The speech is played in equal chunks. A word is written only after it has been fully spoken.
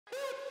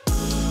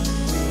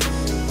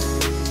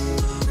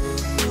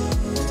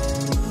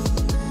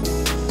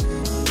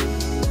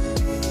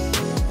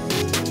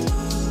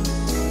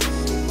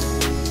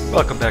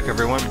Welcome back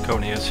everyone,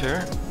 Conius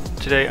here.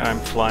 Today I'm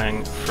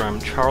flying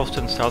from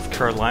Charleston, South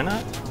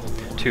Carolina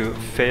to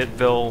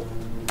Fayetteville,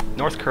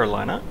 North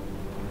Carolina.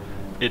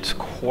 It's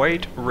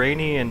quite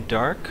rainy and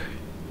dark,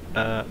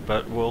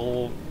 but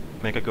we'll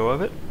make a go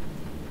of it.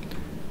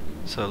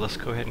 So let's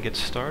go ahead and get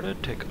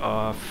started, take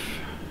off.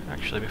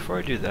 Actually, before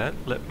I do that,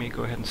 let me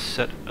go ahead and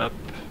set up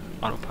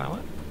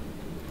autopilot.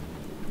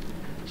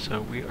 So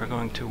we are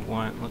going to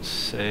want, let's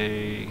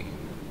say,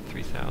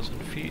 3,000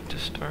 feet to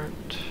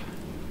start.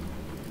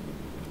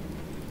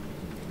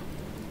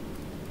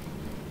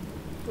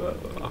 Whoa,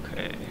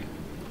 okay.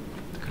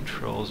 The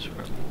controls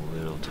are a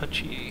little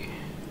touchy.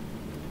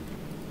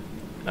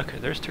 Okay,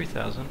 there's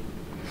 3,000.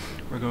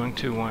 We're going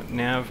to want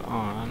nav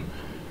on.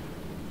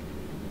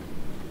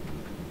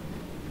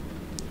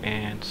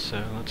 And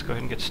so let's go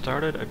ahead and get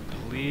started. I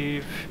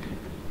believe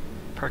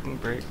parking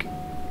brake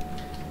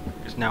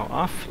is now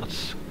off.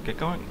 Let's get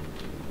going.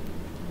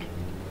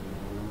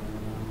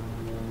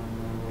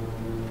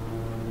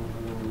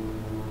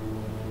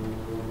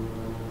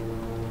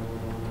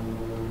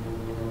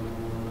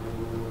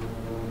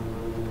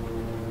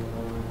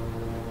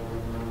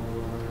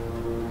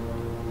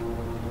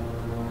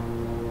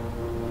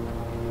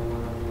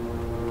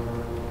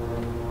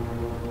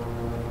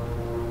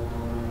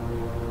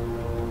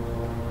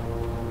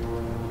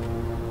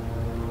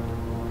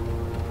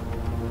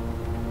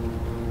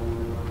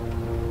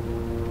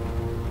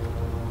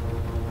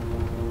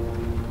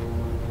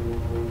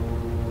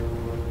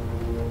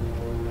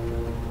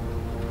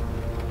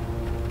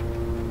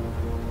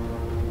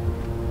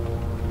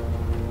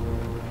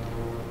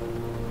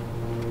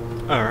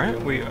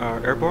 Alright, we are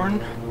airborne.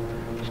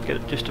 Let's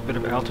get just a bit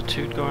of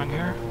altitude going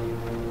here.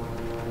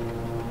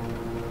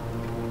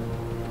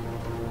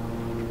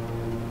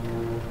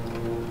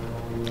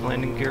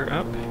 Landing gear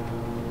up.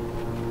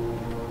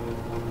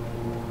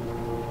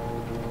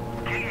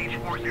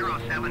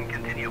 KH-407,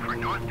 continue for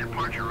north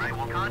departure. I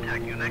will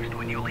contact you next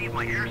when you leave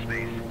my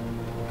airspace.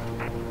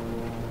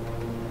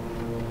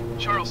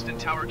 Charleston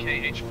Tower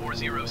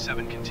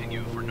KH-407,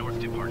 continue for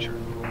north departure.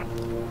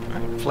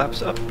 Alright,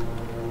 flaps up.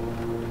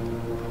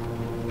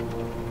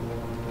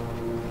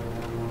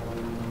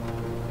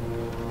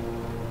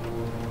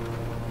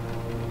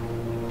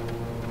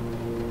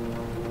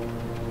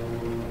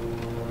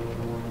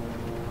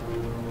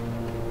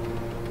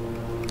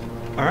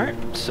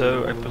 Alright,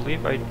 so I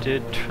believe I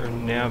did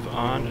turn nav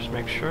on, just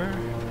make sure.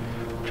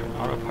 Turn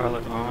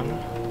autopilot on.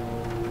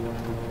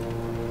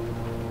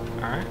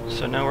 Alright,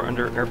 so now we're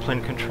under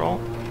airplane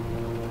control.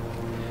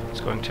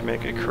 It's going to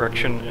make a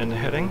correction in the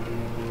heading.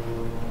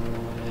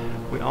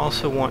 We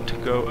also want to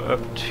go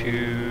up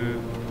to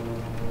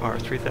our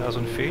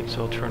 3,000 feet,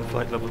 so I'll turn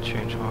flight level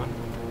change on.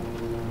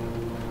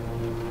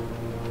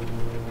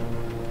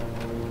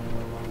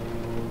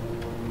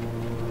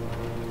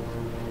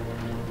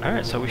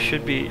 Alright, so we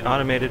should be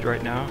automated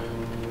right now.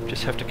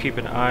 Just have to keep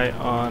an eye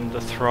on the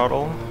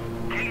throttle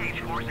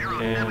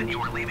and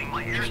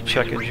just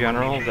check in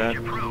general that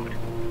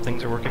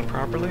things are working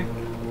properly.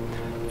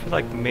 I feel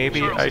like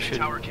maybe I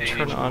should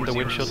turn on the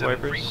windshield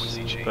wipers,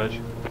 but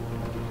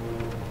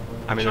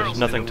I mean there's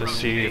nothing to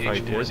see if I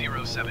did.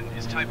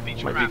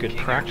 Might be good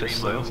practice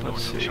though.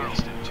 Let's see.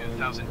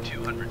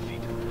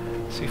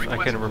 See if I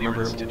can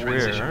remember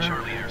where.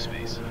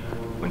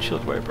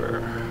 Windshield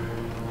wiper.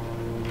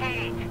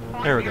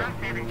 There we go. Alright,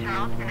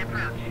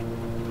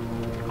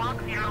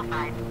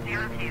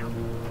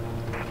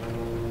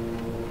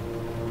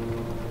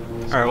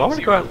 well I'm going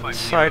to go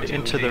outside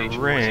into the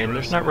rain.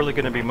 There's not really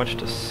going to be much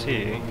to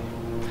see.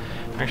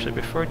 Actually,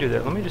 before I do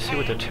that, let me just see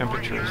what the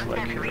temperature is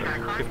like here.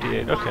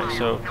 58. Okay,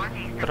 so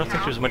I don't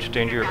think there's much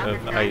danger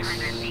of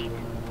ice.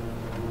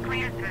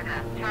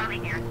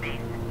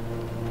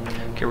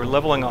 Okay, we're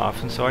leveling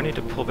off, and so I need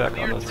to pull back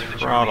on the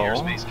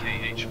throttle.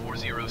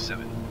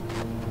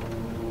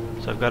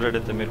 So I've got it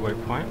at the midway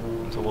point,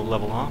 so we'll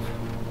level off.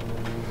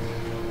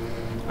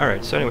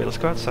 Alright, so anyway, let's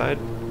go outside.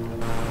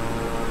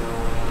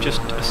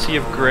 Just a sea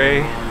of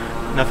gray,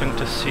 nothing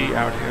to see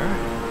out here.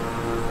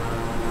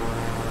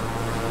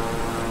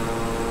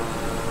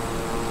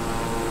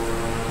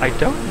 I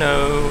don't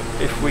know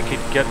if we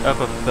could get up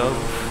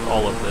above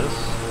all of this.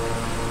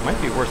 Might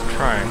be worth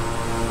trying.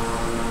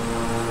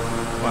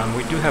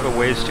 We do have a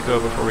ways to go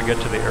before we get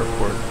to the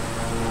airport.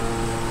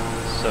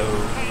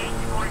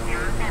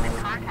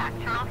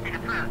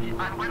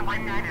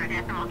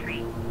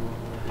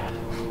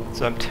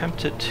 So I'm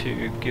tempted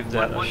to give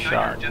that a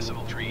shot.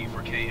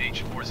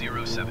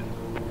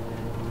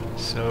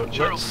 So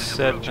let's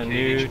set a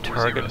new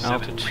target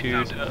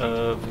altitude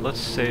of,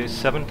 let's say,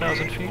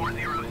 7,000 feet.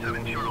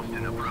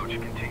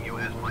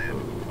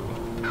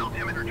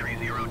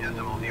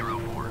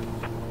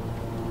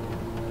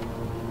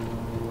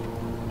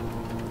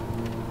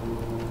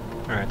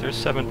 Alright, there's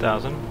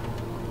 7,000,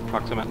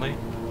 approximately.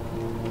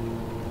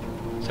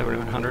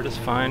 7,100 is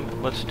fine.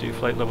 Let's do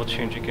flight level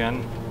change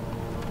again.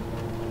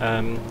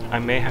 I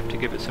may have to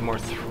give it some more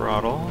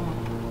throttle.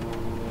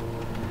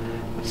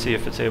 Let's see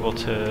if it's able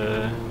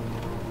to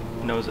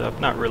nose up.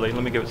 Not really.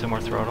 Let me give it some more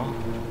throttle.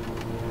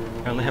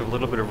 I only have a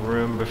little bit of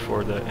room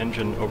before the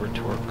engine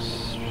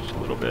over-torques. Just a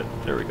little bit.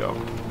 There we go.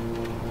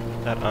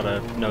 That ought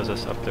to nose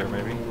us up there,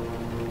 maybe.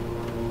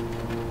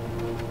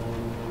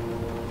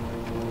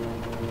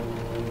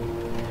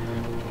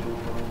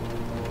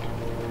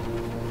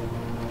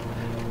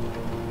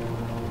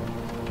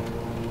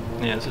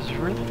 Yeah, this is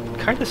really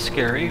kind of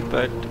scary,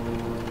 but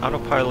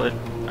autopilot,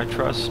 I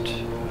trust.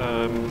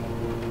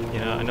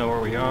 Yeah, I know where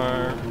we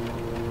are,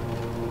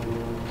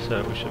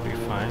 so we should be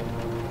fine.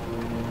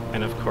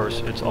 And of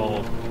course, it's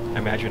all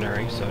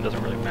imaginary, so it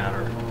doesn't really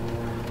matter.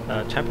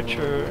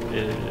 Temperature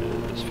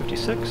is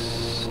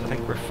 56. I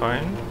think we're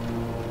fine.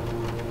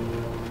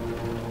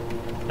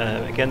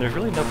 Again, there's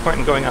really no point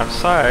in going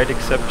outside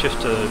except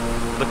just to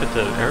look at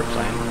the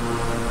airplane.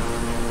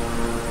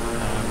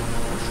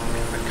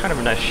 It's kind of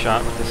a nice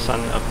shot with the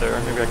sun up there.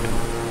 Maybe I can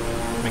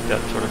make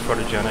that sort of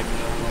photogenic.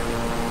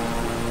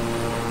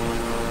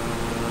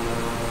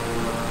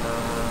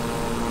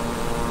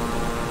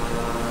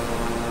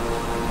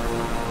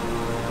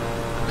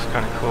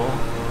 Kind of cool.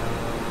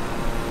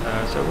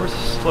 So we're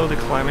slowly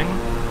climbing,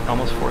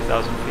 almost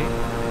 4,000 feet.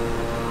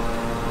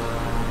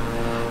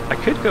 I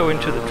could go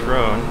into the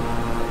drone.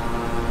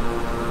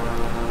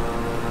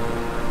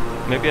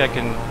 Maybe I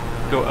can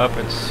go up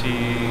and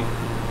see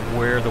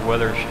where the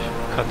weather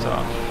cuts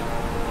off.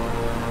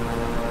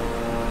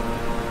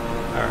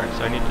 Alright,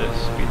 so I need to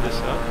speed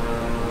this up.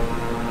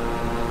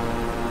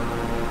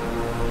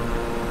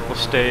 We'll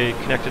stay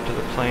connected to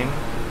the plane.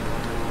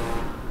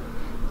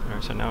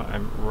 So now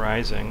I'm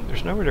rising.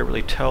 There's nowhere to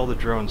really tell the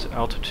drone's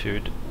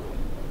altitude.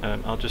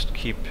 I'll just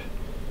keep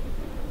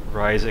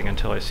rising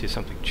until I see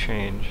something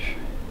change.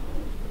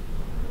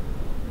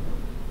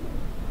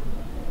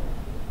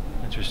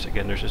 It's just,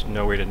 again, there's just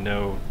no way to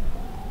know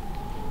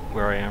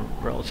where I am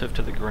relative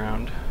to the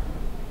ground.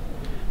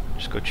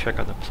 Just go check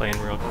on the plane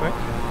real quick.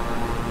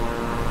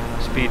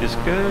 Speed is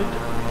good,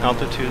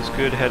 altitude is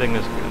good, heading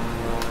is good.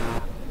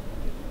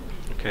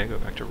 Okay, go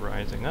back to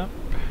rising up.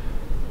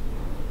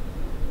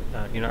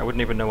 You know, I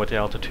wouldn't even know what the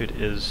altitude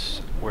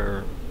is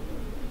where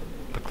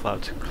the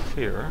clouds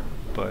clear,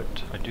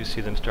 but I do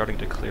see them starting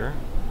to clear,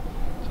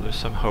 so there's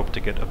some hope to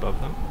get above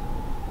them.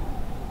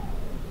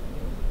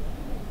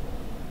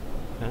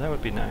 And that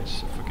would be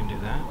nice if we can do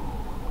that.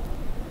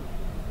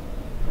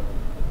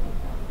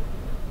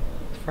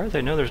 As far as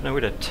I know, there's no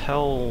way to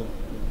tell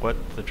what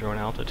the drone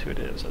altitude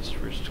is. That's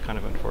just kind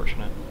of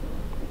unfortunate.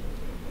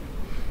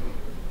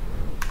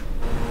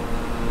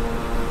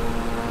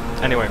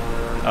 Anyway.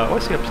 Oh, I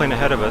see a plane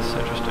ahead of us.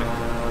 Interesting.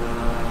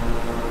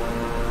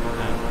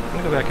 I'm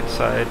going to go back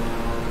inside.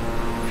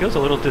 It feels a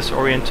little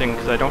disorienting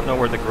because I don't know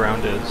where the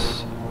ground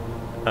is.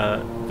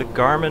 The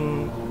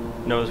Garmin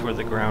knows where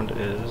the ground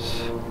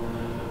is.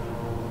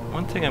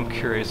 One thing I'm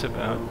curious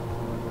about,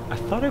 I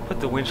thought I put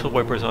the windshield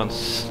wipers on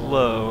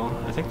slow.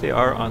 I think they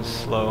are on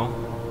slow.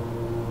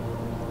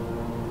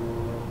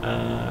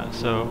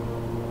 So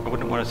I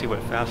wouldn't want to see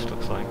what fast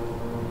looks like.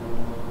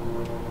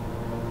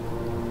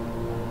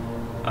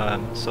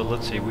 So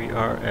let's see, we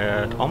are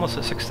at almost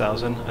at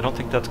 6,000. I don't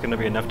think that's going to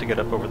be enough to get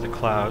up over the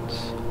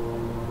clouds.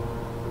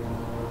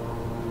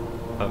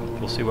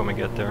 We'll see when we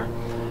get there.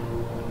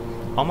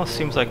 Almost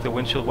seems like the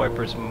windshield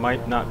wipers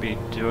might not be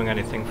doing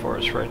anything for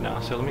us right now,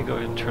 so let me go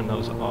ahead and turn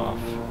those off.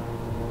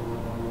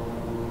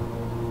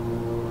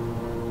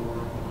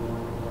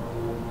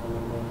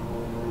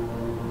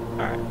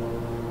 Alright.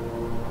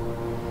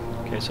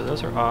 Okay, so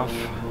those are off.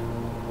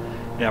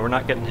 Yeah, we're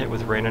not getting hit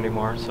with rain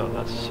anymore, so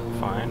that's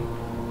fine.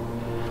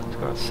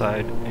 Go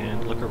outside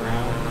and look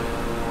around.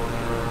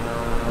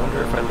 I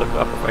wonder if I look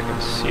up if I can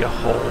see a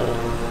hole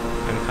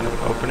and kind of an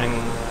opening.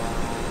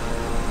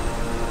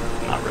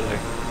 Not really.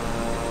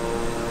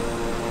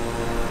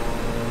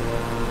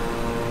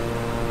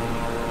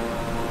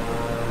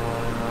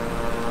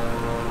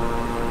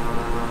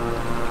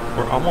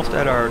 We're almost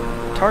at our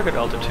target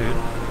altitude.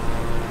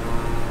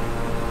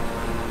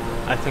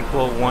 I think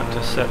we'll want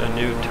to set a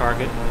new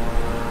target.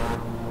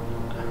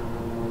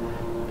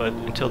 But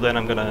until then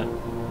I'm gonna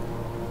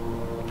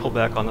pull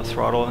back on the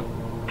throttle and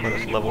let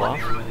us level off.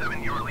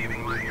 407, you're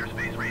leaving my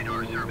airspace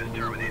radar service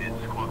terminated.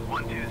 Squawk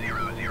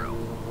 1200.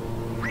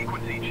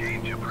 Frequency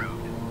change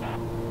approved.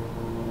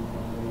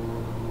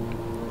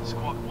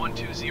 Squawk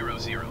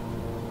 1200.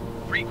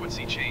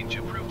 Frequency change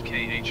approved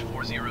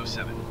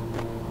KH407.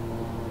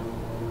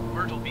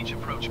 Myrtle Beach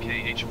approach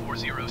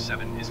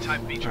KH407 is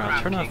type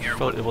Beechcraft Turn off King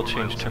Air. it will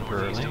change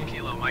temporarily.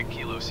 Kilo Mike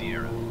Kilo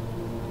Sierra.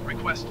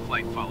 Request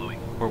flight following.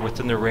 We're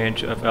within the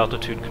range of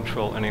altitude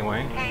control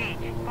anyway.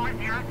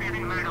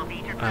 KH407 Myrtle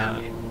Beach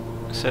approach.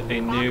 Set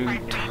a new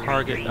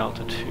target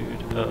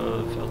altitude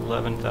of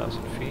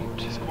 11,000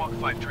 feet. Squawk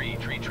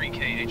 5333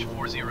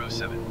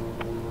 KH407.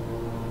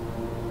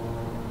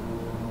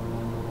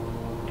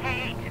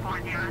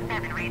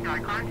 KH407 radar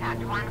contact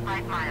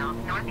 15 miles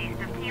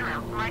northeast of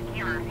Kilo Mike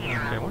Kilo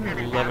Sierra. Okay, I wonder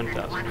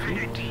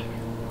 11,000 feet.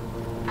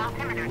 A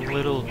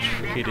little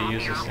tricky to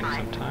use this thing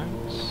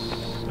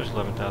sometimes. There's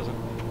 11,000.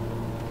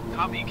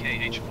 Copy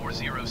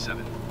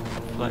KH407.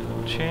 Flight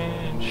level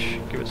change.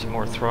 Give it some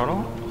more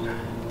throttle.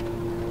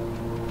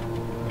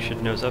 We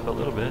should nose up a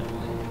little bit.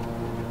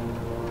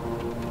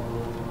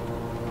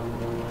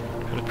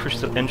 Gonna push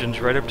the engines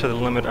right up to the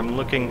limit. I'm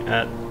looking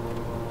at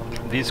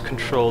these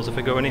controls. If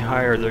I go any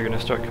higher, they're gonna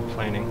start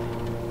complaining.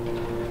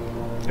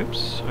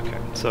 Oops. Okay.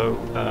 So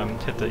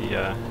hit the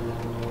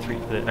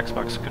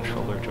Xbox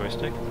controller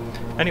joystick.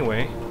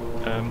 Anyway,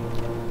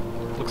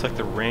 looks like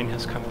the rain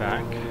has come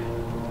back.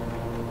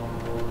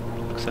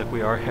 Looks like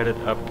we are headed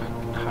up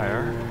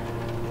higher.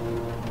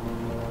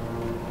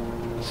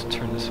 Let's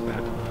turn this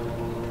back on.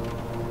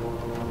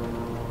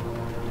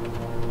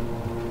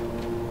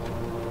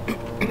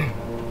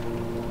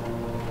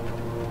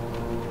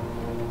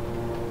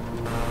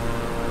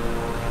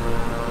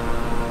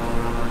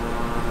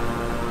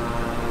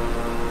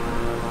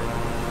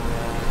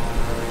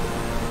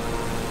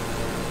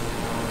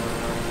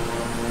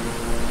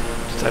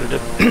 Decided to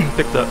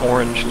pick the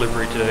orange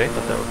livery today.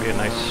 Thought that would be a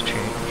nice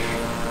change.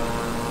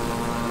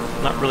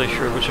 Not really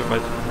sure which of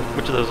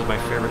those is my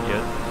favorite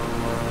yet.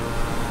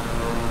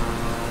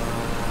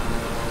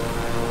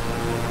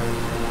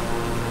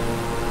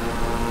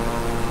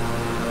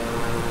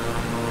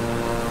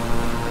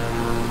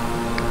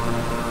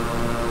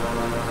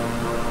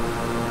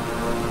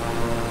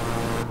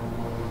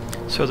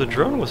 So the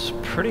drone was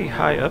pretty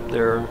high up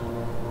there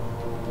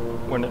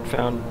when it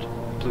found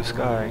blue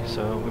sky,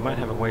 so we might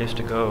have a ways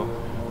to go.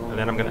 And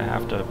then I'm going to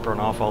have to burn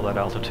off all that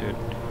altitude.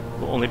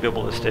 We'll only be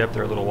able to stay up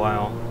there a little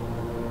while.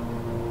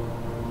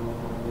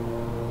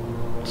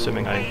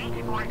 Assuming I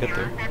get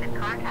there.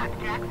 Contact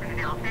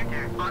Jacksonville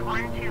Center on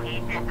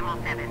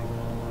 128.7.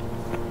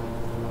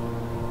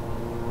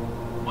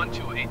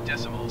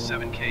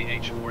 128.7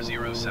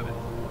 KH407.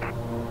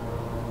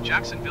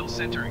 Jacksonville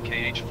Center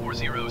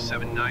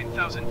KH407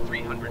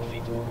 9,300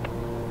 feet.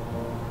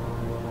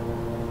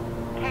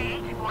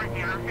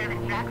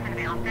 KH407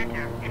 Jacksonville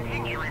Center,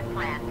 continue as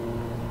planned.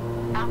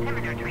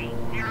 Altimeter tree,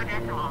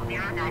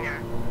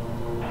 0.09er.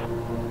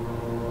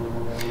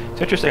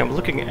 It's interesting, I'm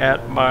looking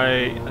at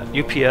my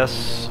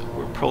UPS.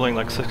 We're pulling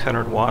like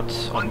 600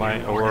 watts on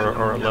my Aurora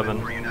R11,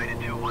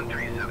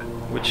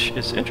 which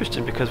is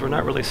interesting because we're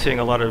not really seeing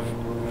a lot of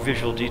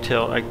visual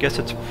detail. I guess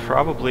it's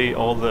probably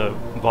all the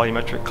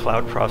volumetric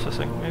cloud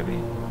processing, maybe?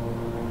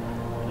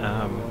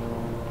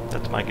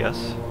 That's my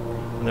guess.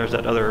 And there's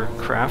that other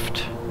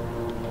craft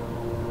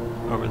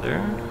over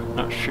there.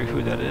 Not sure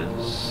who that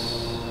is.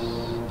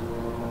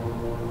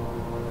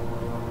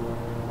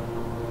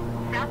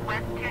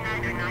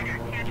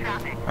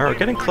 Alright, we're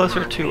getting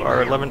closer to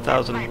our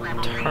 11,000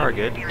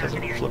 target. It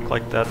doesn't look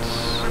like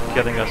that's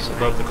getting us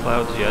above the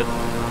clouds yet.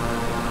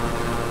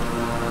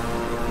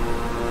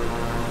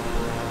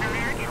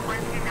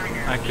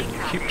 I could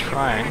keep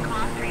trying.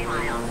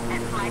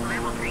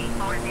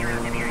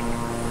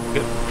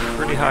 Get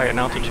pretty high in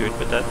altitude,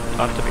 but that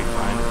ought to be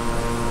fine.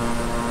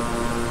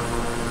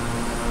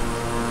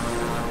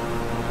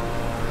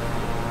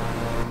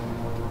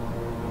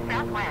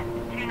 Southwest,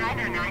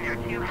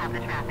 29092 have the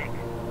traffic.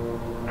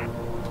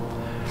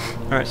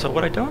 Alright, so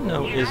what I don't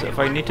know is if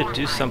I need to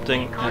do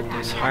something at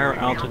these higher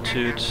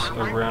altitudes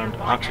around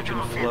oxygen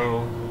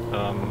flow.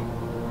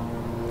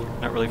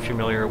 Not really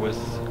familiar with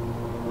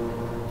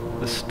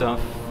this stuff.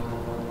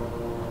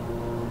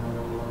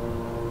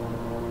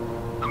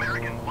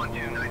 American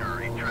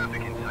 129er,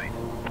 traffic in sight.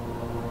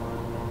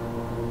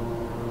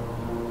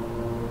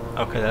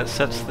 Okay, that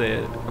sets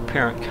the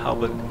apparent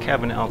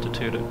cabin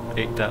altitude at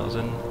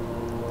 8,000.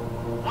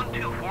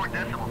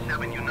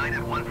 124.7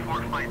 United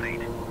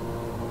 1458.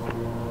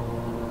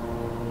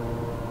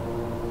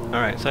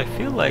 Alright, so I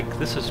feel like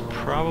this is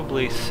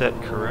probably set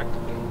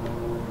correctly.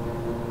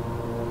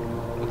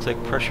 Looks like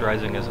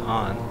pressurizing is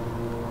on.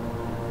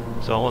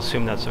 So I'll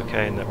assume that's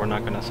okay and that we're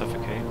not going to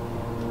suffocate.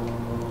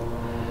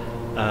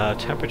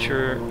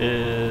 Temperature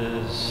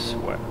is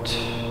what?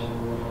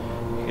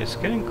 It's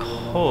getting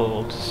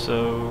cold,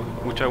 so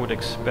which I would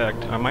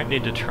expect. I might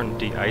need to turn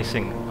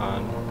de-icing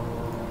on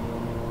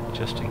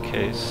just in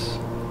case.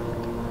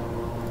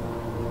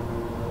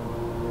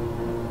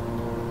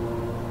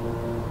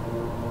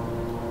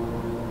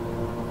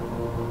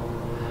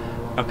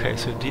 Okay,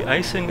 so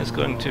de-icing is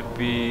going to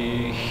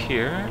be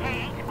here.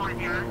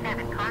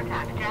 KH407,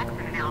 contact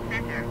Jacksonville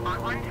Center on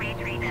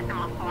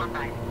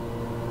 133.45.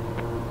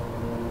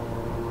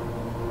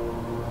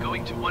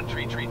 Going to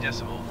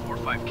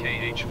 133.45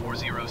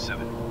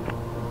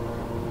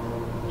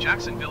 KH407.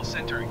 Jacksonville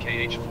Center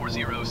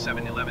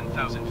KH407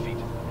 11,000 feet.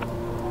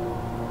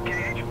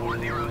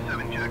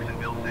 KH407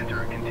 Jacksonville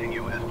Center,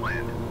 continue as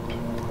planned.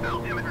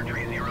 Altimeter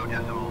tree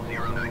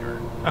 0.09er.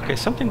 Okay,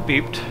 something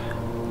beeped.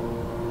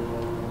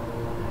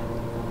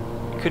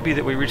 Could be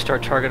that we reached our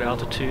target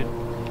altitude.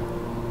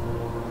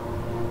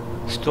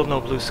 Still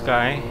no blue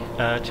sky.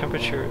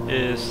 Temperature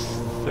is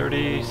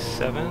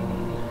 37.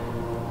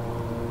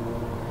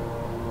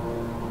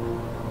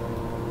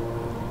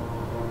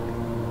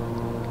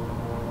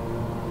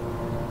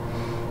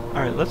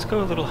 Alright, let's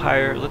go a little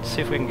higher. Let's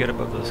see if we can get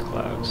above those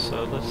clouds.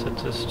 So let's set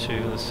this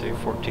to, let's say,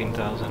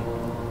 14,000.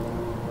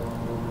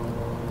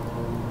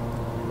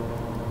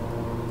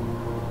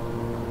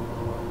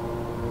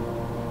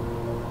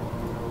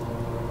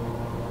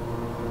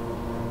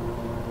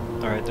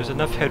 Alright, there's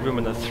enough headroom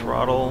in the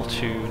throttle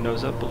to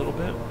nose up a little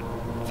bit,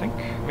 I think,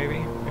 maybe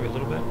a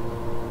little bit.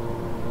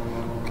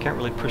 Can't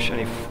really push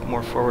any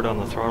more forward on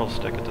the throttle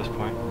stick at this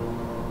point.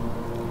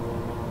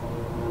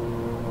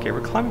 Okay,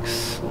 we're climbing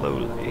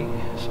slowly,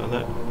 so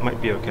that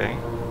might be okay.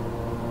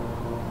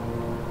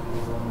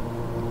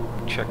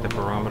 Check the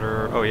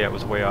barometer. Oh yeah, it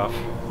was way off.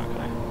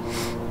 Okay.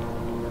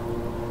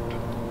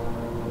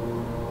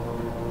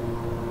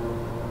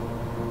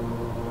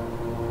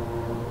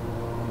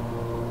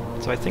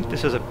 So I think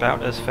this is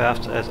about as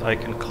fast as I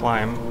can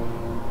climb.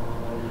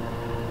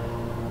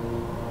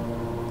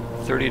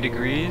 30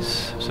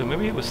 degrees, so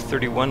maybe it was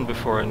 31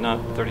 before and not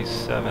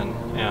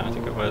 37. Yeah, I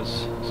think it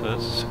was. So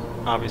it's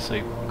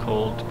obviously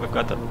cold. I've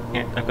got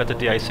the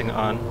de-icing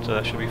on, so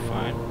that should be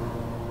fine.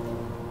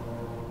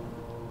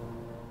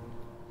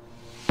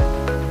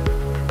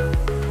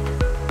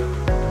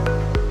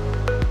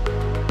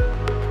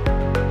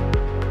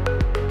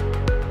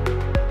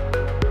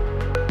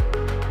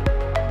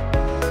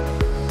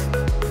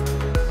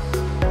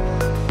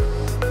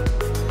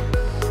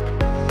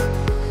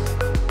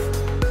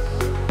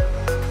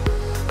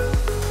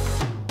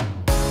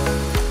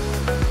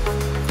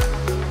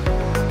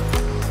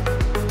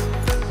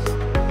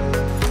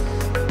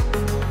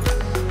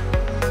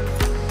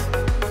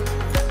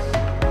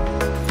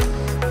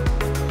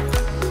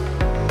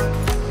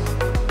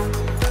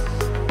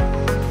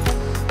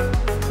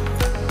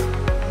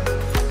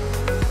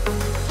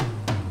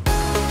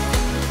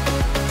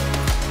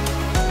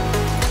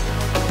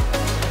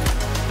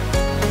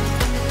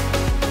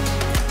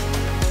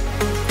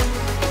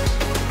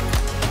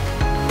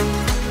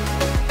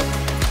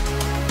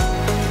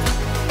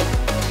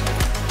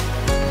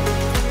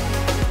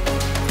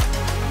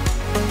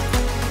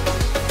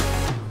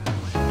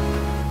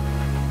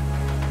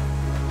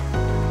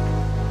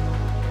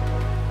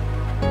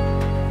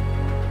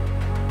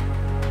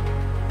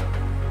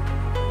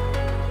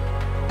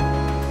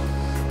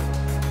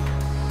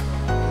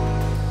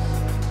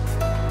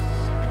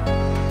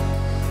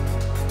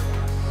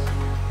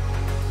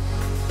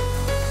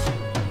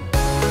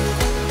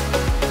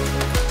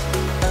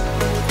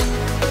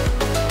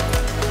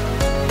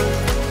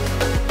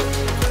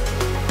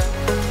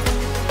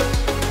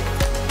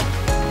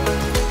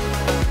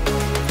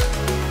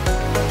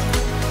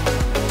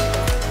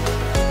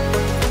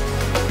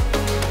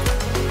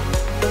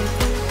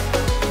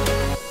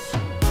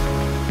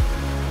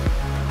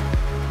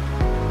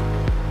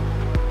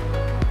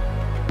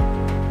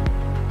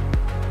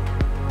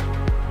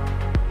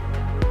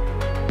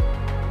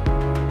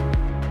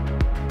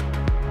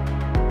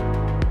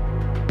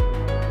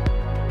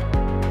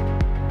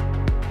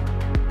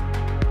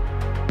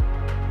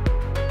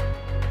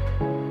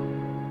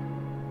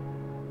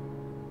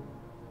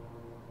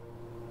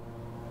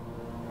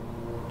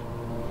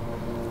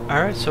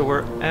 Alright, so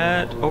we're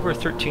at over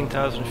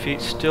 13,000 feet,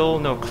 still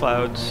no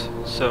clouds,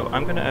 so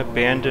I'm going to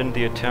abandon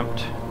the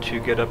attempt to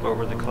get up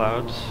over the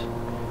clouds,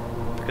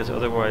 because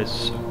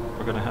otherwise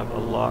we're going to have a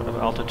lot of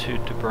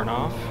altitude to burn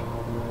off.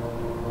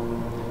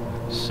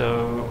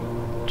 So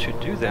to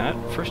do that,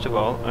 first of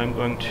all, I'm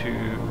going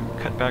to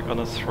cut back on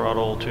the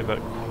throttle to about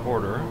a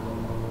quarter.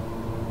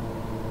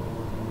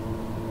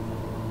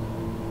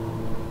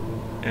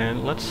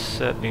 And let's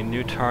set a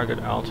new target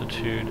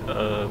altitude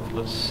of,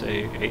 let's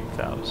say,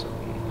 8,000.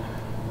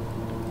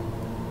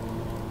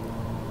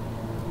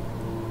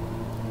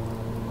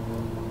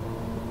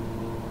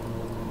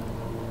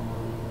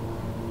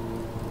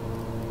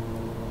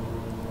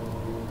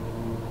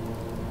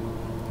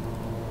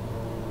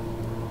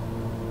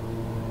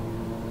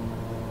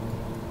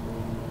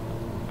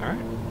 Alright.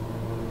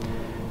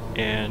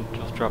 And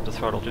let's drop the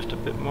throttle just a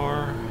bit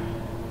more.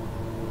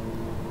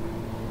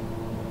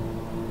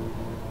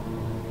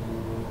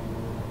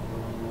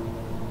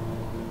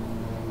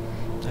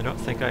 I don't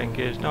think I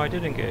engaged. No, I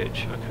did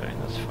engage. Okay,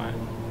 that's fine.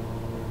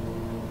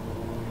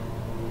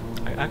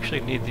 I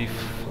actually need the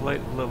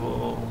flight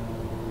level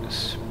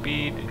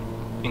speed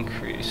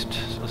increased.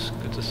 So let's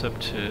get this up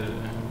to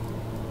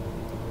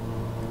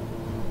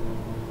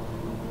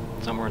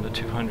somewhere in the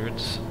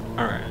 200s.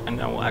 Alright, and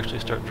now we'll actually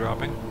start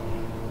dropping.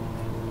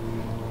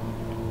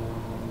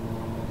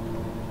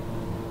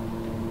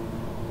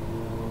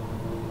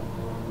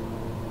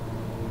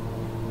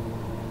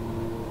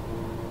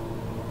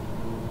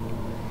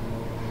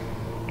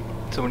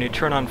 So when you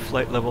turn on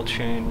flight level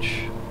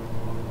change,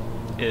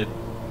 it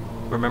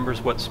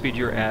remembers what speed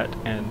you're at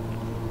and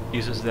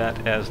uses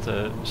that as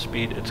the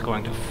speed it's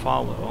going to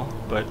follow,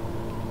 but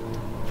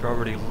if you're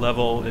already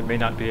level, it may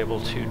not be able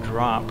to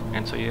drop,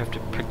 and so you have to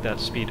pick that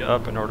speed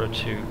up in order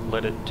to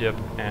let it dip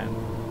and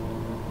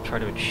try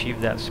to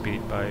achieve that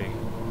speed by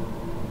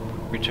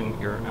reaching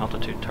your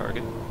altitude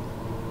target.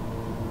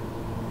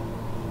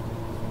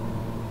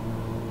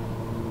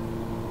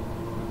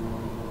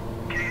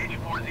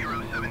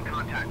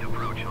 Contact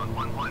approach on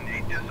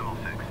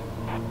 118.6.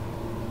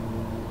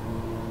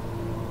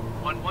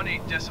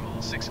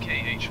 118.6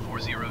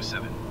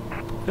 KH407.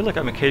 I feel like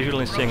I'm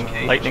occasionally seeing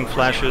lightning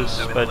flashes,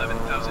 but I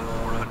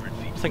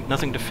think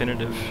nothing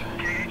definitive.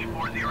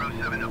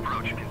 KH407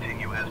 approach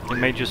continue as planned. It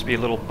may just be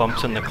little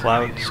bumps in the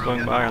clouds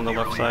going by on the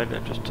left side.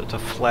 It's a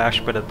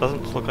flash, but it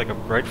doesn't look like a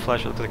bright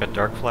flash, it looks like a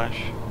dark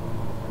flash.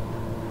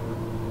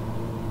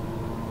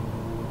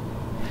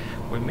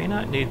 We may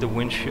not need the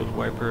windshield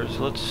wipers.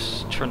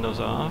 Let's turn those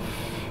off.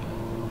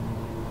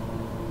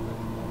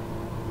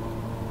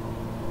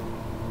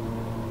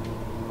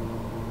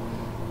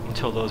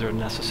 Until those are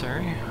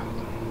necessary.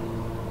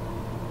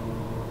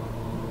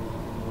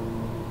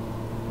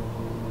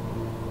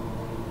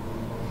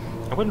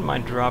 I wouldn't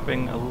mind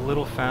dropping a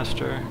little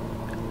faster.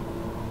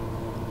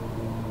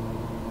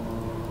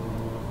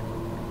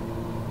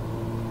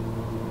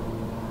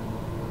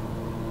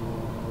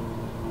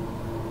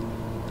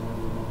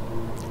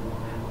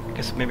 I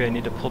guess maybe I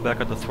need to pull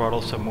back on the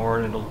throttle some more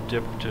and it'll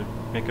dip to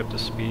make up the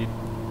speed.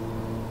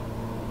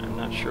 I'm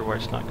not sure why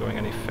it's not going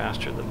any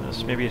faster than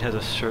this. Maybe it has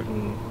a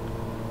certain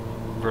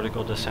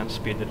vertical descent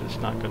speed that it's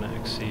not going to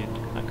exceed.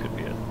 That could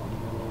be it.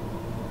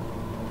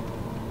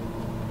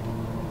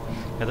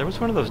 Yeah, there was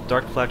one of those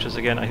dark flashes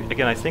again.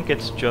 I think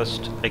it's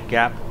just a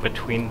gap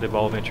between the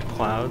volumetric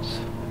clouds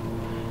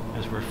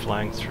as we're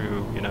flying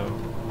through, you know,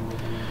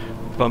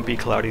 bumpy,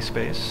 cloudy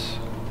space.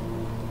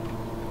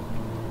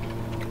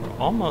 We're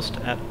almost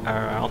at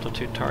our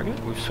altitude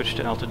target. We've switched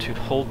to altitude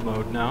hold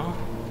mode now.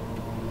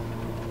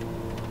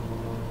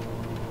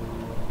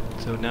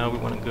 So now we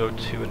want to go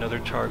to another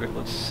target,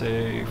 let's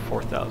say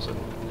 4,000.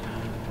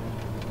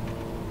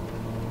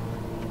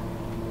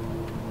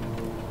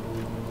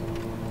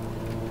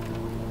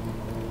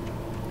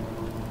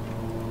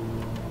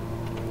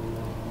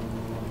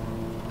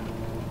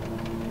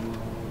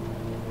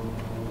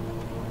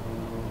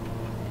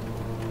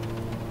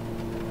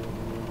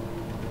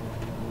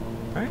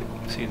 Alright,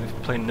 see the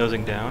plane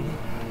nosing down.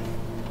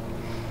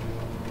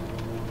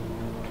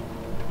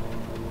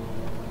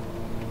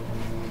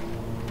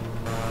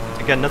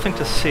 Again, nothing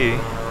to see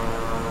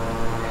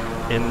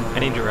in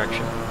any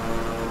direction.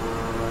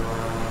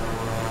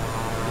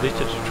 At least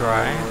it's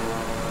dry.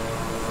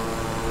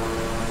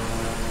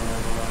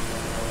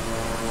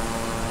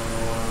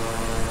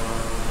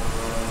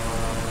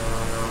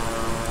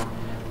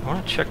 I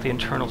want to check the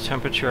internal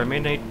temperature. I may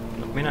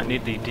not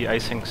need the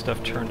de-icing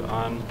stuff turned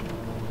on.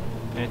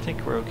 I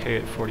think we're okay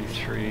at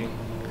 43.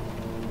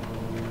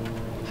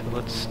 So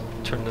let's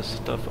turn this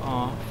stuff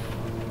off.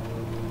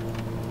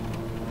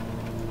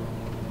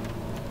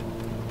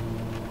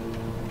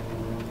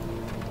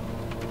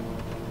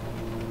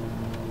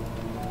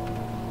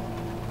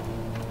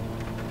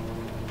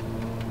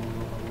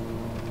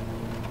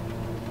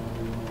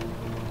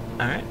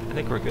 Alright, I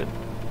think we're good.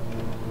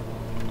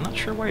 I'm not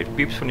sure why it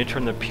beeps when you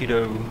turn the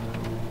pitot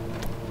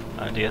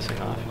de-icing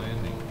off.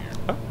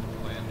 Oh.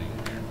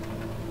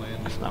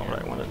 That's not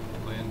what I wanted.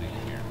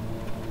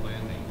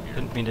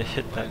 Didn't mean to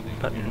hit that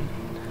button.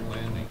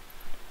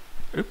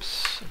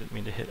 Oops, I didn't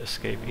mean to hit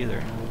escape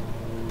either.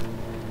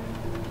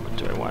 What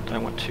do I want? I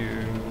want to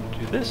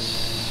do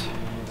this.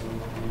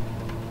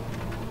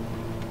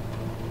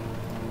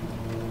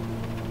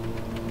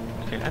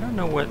 Okay, I don't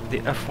know what the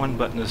F1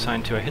 button is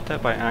assigned to. I hit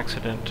that by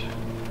accident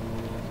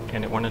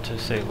and it wanted to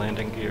say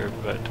landing gear,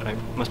 but I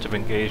must have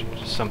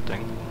engaged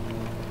something.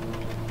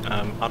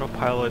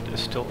 Autopilot is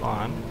still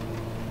on.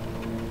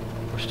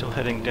 We're still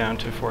heading down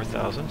to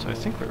 4,000, so I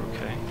think we're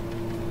okay.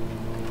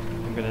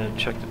 I'm going to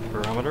check the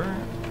barometer.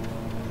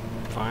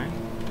 Fine.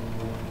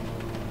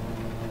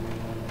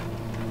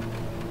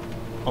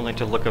 Only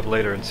to look up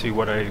later and see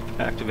what I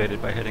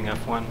activated by hitting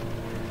F1.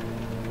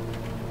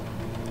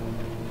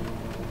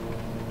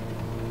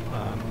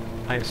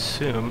 I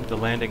assume the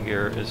landing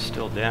gear is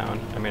still down.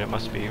 I mean, it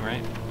must be,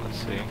 right? Let's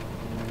see.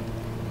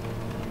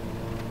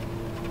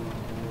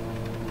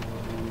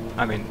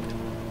 I mean,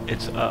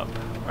 it's up,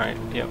 right?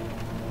 Yep.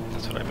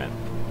 That's what I meant.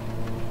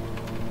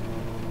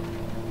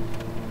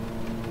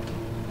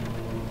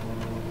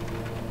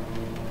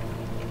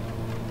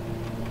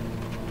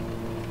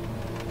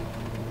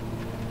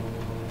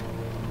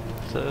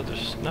 So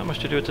there's not much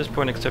to do at this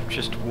point except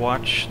just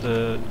watch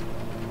the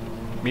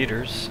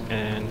meters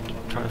and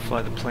try to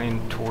fly the plane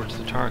towards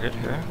the target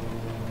here.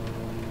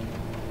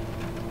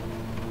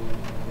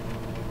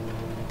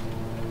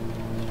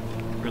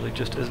 Really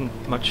just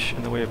isn't much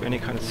in the way of any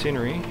kind of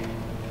scenery.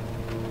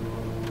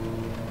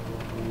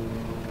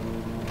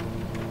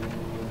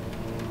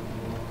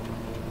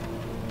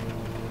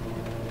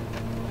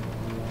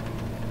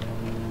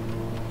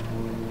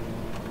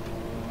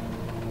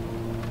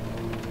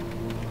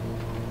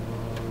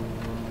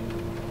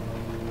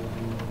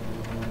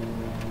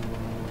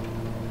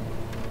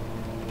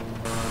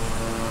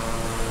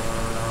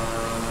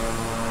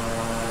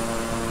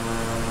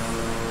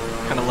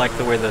 Kind of like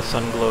the way the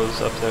sun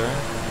glows up there.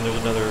 And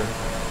there's another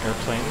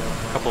airplane,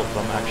 a couple of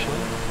them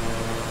actually.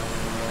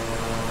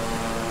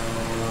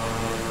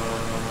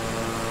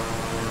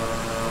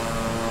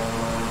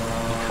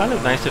 It'd be kind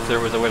of nice if there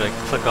was a way to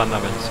click on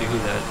them and see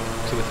what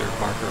their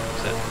marker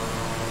is at.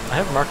 I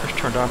have markers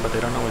turned on, but they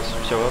don't always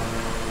show up.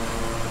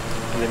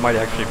 And they might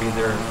actually be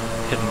there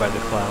hidden by the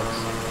clouds.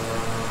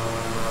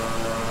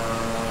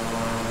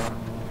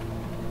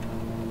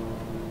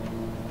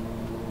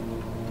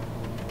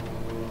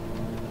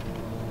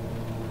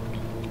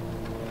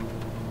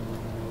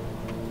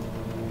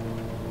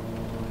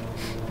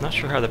 Not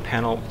sure how the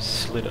panel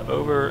slid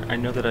over. I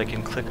know that I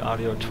can click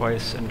audio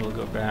twice and it'll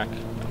go back.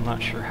 I'm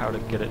not sure how to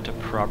get it to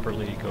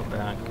properly go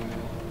back.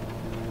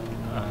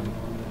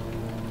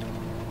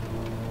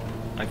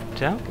 I've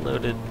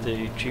downloaded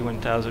the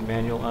G1000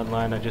 manual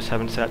online. I just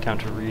haven't sat down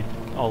to read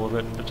all of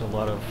it. There's a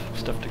lot of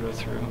stuff to go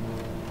through.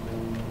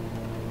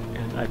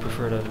 And I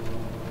prefer to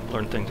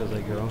learn things as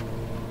I go.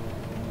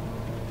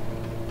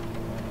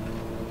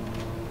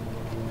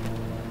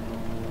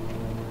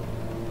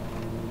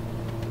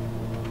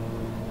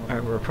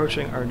 Alright, we're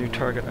approaching our new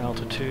target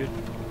altitude.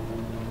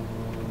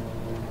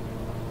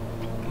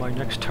 My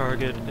next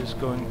target is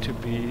going to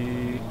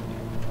be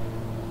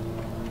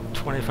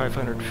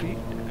 2,500 feet.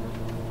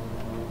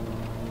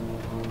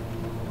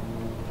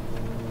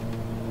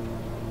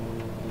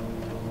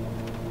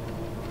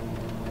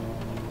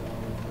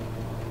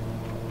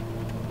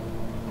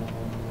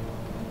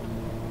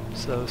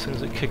 So as soon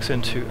as it kicks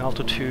into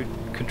altitude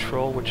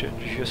control, which it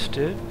just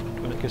did,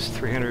 when it gets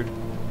 300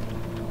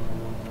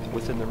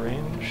 within the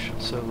range,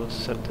 so let's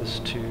set this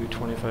to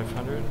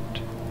 2,500.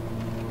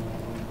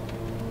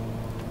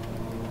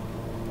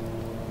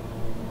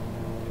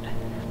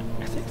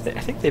 I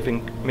think they've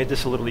made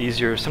this a little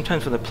easier.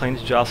 Sometimes when the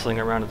plane's jostling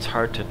around, it's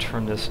hard to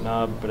turn this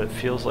knob, but it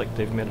feels like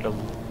they've made it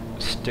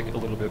stick a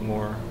little bit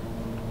more.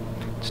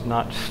 It's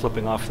not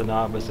slipping off the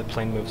knob as the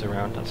plane moves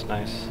around. That's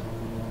nice.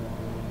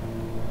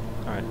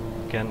 Alright,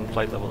 again,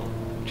 flight level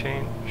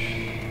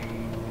change.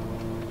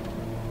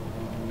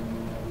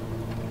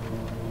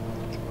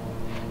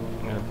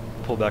 I'm going to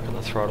pull back on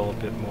the throttle a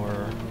bit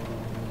more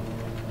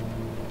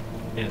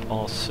and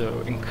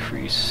also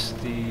increase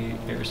the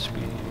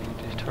airspeed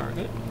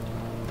target.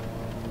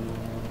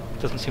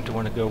 Doesn't seem to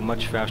want to go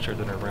much faster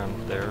than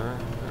around there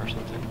or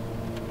something.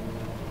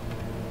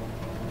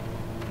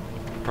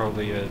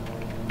 Probably an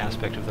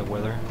aspect of the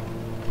weather.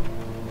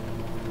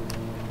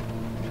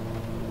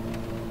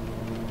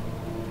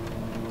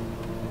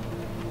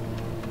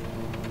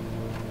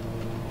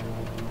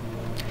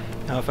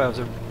 Now if I was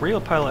a real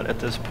pilot at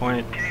this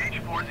point,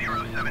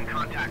 KH-407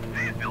 contact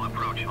Fayetteville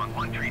approach on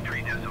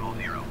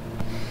 133.0.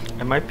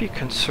 I might be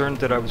concerned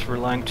that I was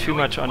relying too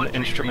much on the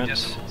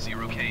instruments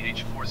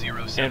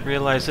and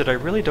realize that I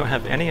really don't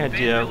have any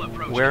idea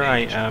where I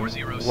am,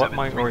 what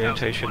my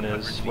orientation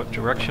is, what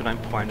direction I'm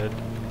pointed,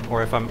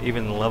 or if I'm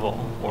even level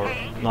or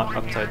not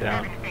upside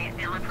down.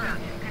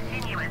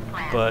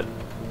 But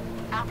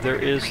there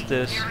is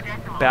this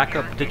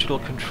backup digital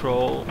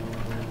control,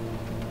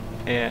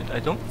 and I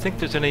don't think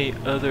there's any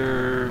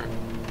other,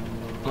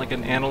 like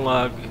an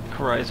analog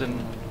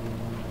horizon,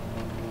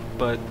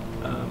 but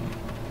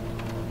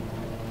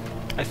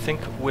I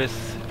think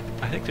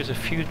there's a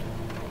few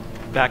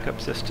backup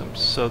systems.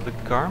 So the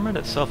Garmin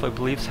itself, I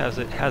believe, has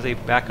a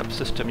backup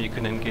system you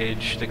can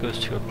engage that goes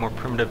to a more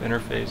primitive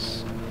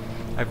interface.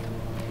 I've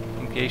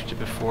engaged it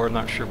before. I'm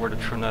not sure where to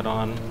turn that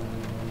on.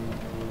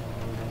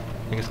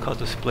 I think it's called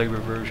display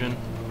reversion.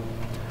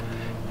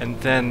 And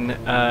then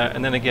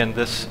again,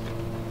 this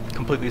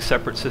completely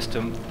separate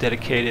system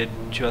dedicated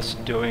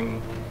just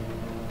doing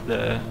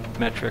the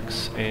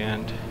metrics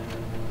and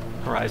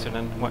horizon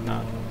and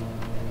whatnot.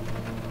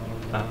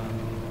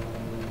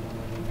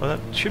 Well,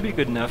 that should be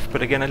good enough,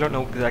 but again, I don't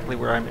know exactly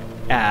where I'm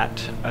at.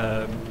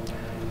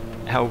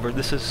 However,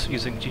 this is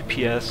using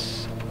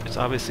GPS. It's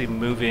obviously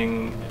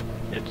moving.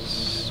 It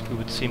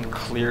would seem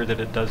clear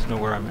that it does know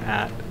where I'm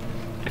at.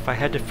 If I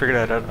had to figure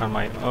that out on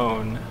my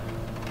own,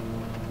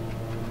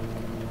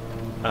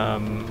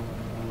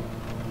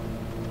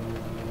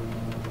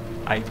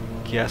 I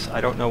guess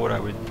I don't know what I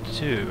would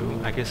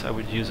do. I guess I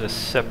would use a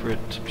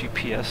separate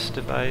GPS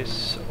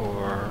device,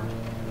 or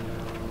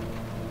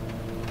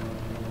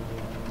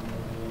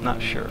not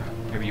sure.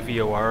 Maybe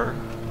VOR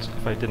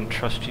if I didn't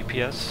trust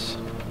GPS.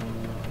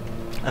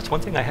 That's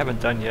one thing I haven't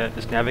done yet,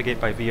 is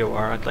navigate by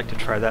VOR. I'd like to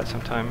try that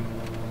sometime.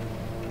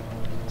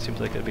 Seems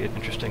like it'd be an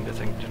interesting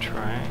thing to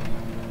try.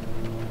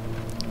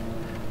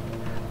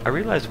 I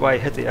realized why I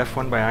hit the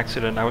F1 by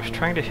accident. I was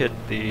trying to hit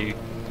the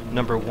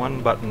number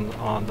 1 button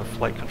on the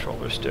flight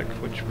controller stick,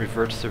 which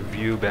reverts the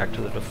view back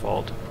to the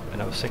default.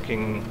 And I was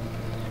thinking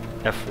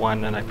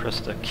F1 and I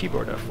pressed the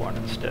keyboard F1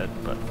 instead,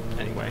 but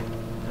anyway,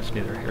 that's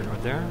neither here nor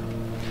there.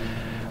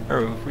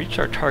 We've reached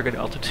our target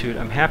altitude.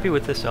 I'm happy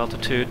with this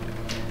altitude.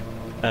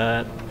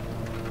 We're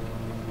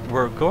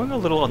going a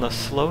little on the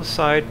slow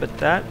side, but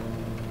that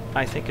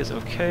I think is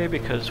okay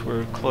because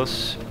we're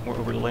close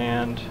where we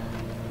land.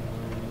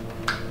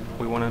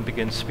 We want to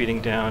begin speeding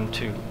down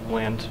to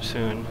land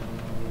soon.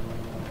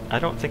 I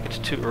don't think it's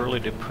too early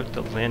to put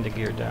the landing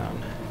gear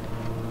down.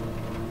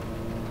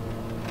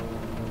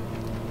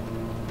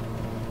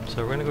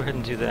 So we're going to go ahead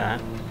and do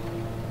that.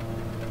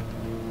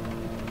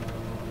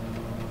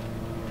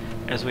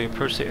 As we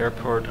approach the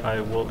airport,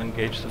 I will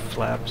engage the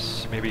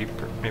flaps, maybe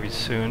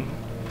soon,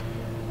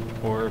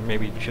 or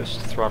maybe just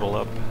throttle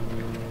up.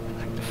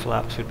 I think the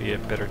flaps would be a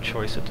better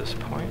choice at this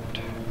point.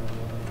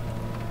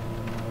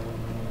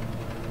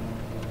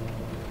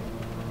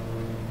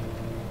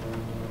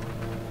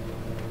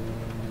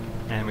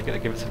 And we gotta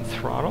give it some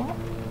throttle.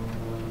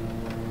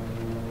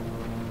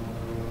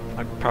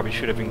 I probably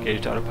should have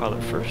engaged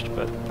autopilot first,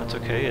 but that's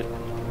okay. It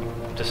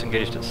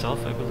disengaged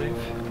itself, I believe.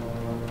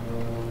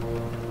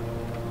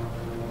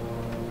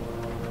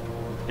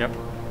 Yep,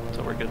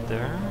 so we're good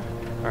there.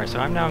 Alright,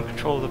 so I'm now in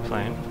control of the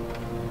plane.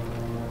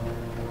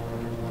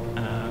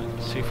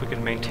 See if we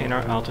can maintain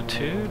our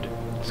altitude.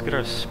 Let's get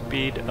our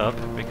speed up,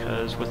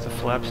 because with the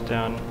flaps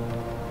down,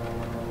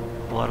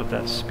 a lot of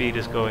that speed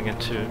is going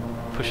into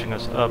pushing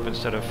us up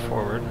instead of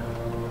forward.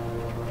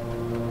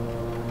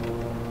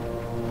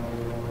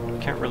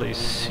 Can't really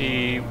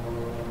see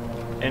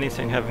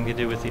anything having to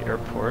do with the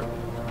airport.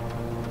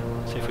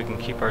 See if we can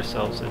keep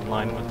ourselves in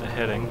line with the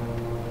heading.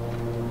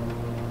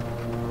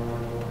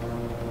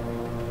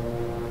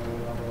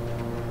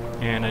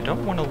 And I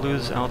don't want to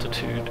lose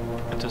altitude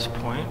at this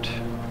point.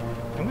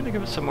 I'm going to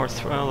give it some more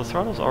throttle. The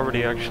throttle's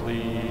already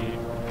actually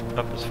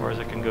up as far as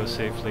I can go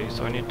safely,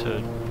 so I need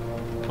to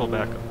pull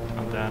back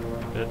on that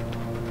a bit.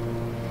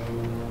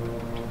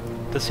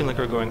 It does seem like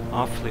we're going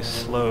awfully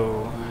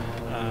slow.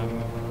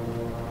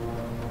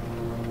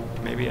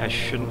 Maybe I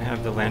shouldn't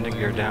have the landing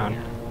gear down.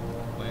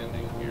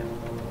 Landing gear,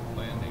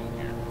 landing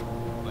gear,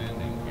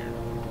 landing gear,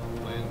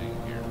 landing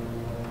gear,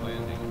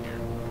 landing gear,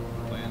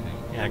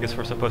 landing gear. Yeah, I guess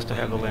we're supposed to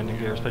have the landing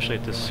gear, especially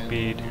at this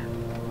speed.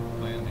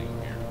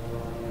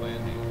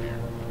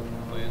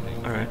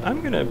 Alright, I'm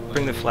going to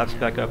bring the flaps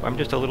back up. I'm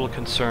just a little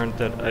concerned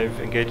that I've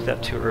engaged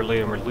that too early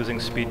and we're losing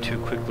speed too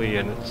quickly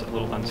and it's a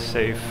little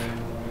unsafe.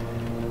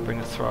 Bring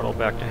the throttle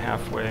back to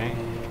halfway.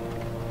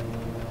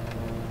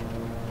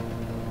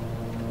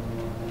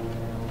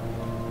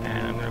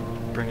 And I'm going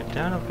to bring it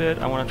down a bit.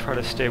 I want to try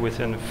to stay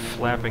within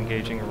flap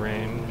engaging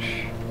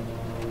range.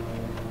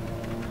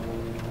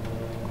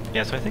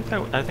 Yeah, so I think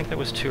that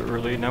was too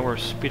early. Now we're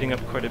speeding up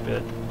quite a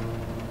bit.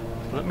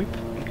 Let me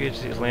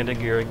engage the landing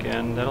gear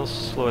again. That'll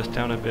slow us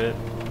down a bit.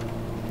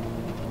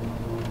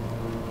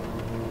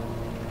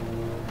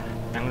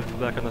 I'm going to put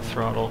back on the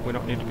throttle. We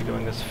don't need to be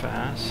going this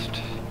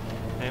fast.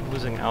 I am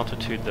losing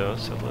altitude though,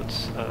 so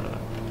let's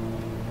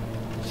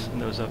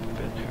nose up a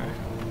bit here.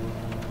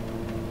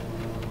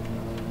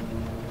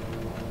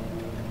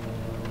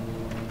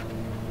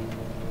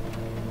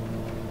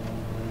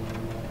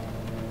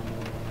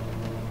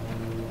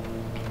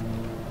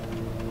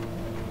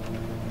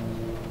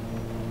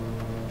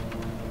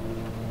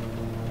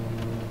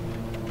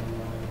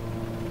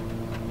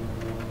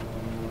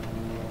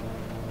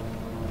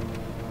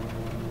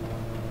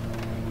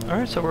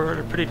 Alright, so we're at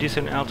a pretty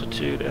decent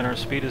altitude and our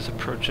speed is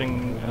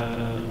approaching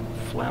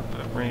flap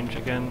range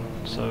again,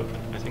 so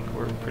I think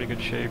we're in pretty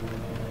good shape.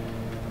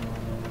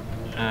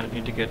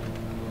 Need to get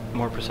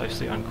more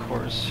precisely on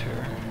course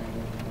here.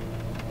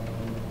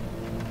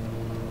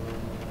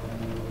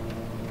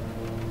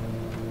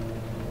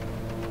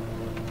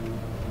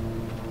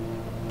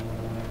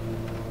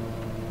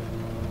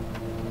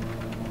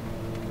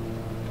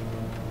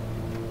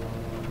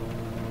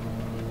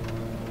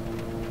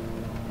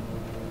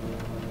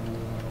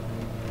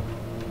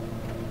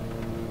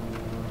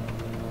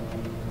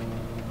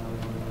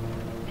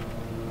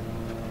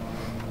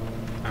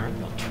 Alright,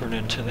 I'll turn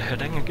into the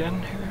heading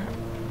again here.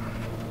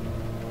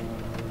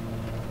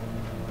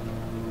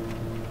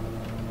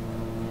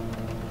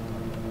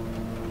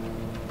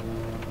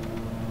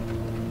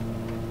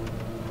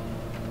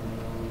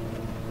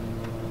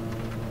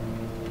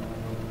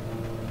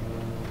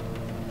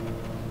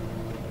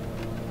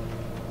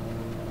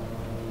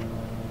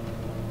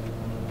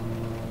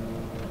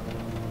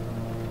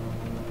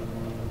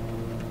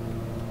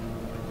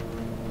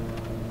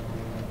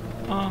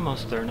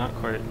 Almost there, not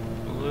quite.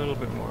 A little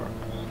bit more.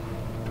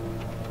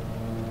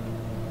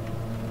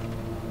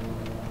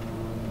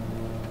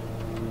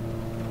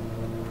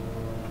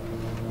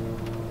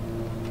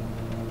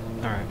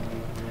 Alright.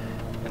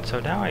 And so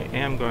now I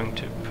am going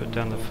to put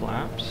down the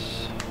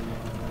flaps.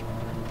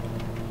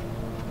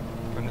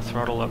 Bring the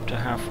throttle up to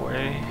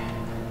halfway.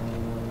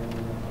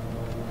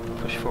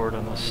 Push forward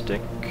on the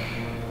stick.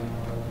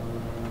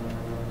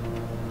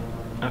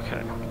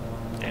 Okay.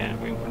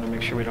 And we want to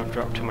make sure we don't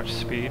drop too much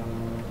speed.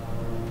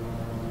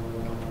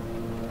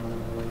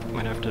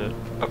 Might have to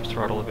up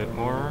throttle a bit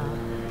more.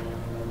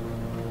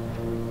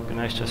 Be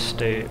nice to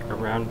stay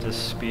around this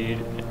speed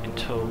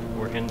until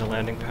we're in the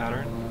landing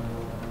pattern.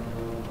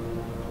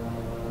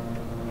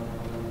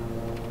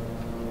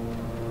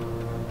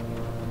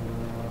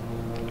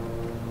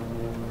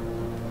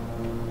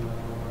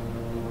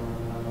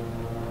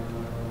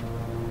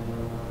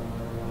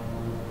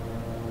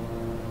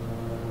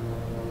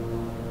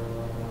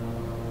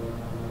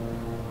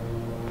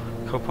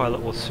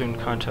 Copilot will soon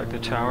contact the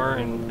tower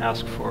and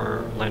ask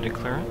for landing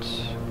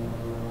clearance.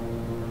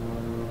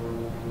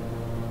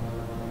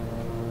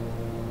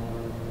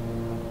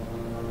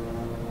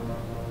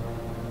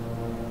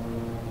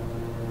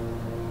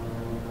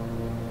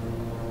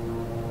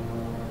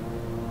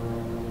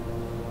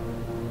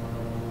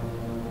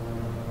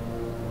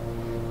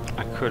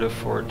 I could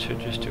afford to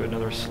just do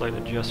another slight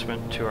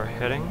adjustment to our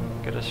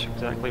heading, get us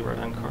exactly right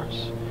on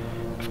course.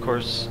 Of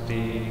course,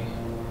 the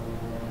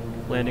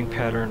landing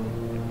pattern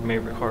may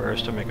require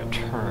us to make a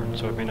turn,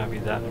 so it may not be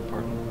that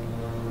important.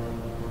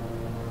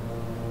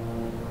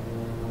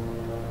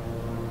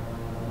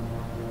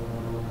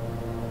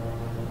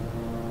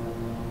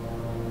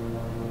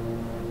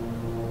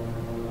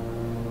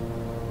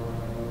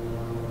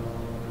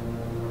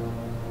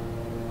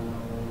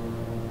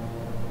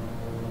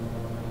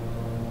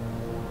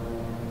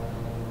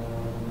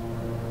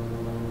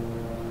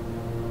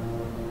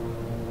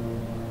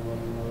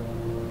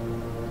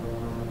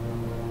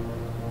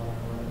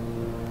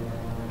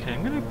 Okay,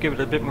 I'm gonna give it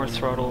a bit more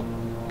throttle,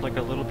 like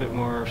a little bit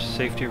more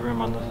safety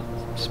room on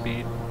the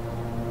speed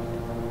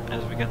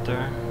as we get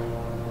there.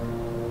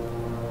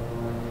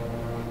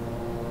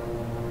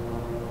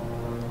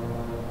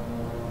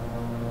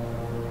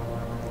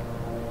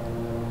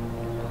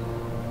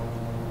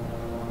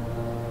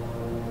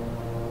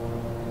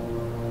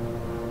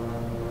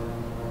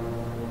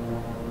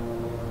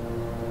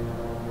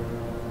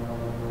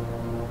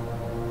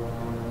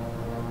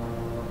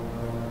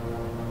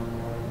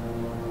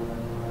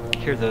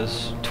 Hear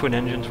those twin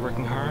engines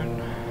working hard.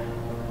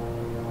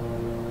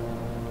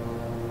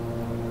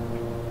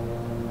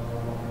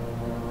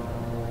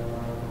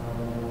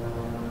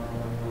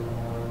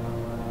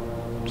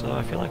 So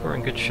I feel like we're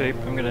in good shape.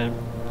 I'm gonna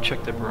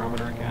check the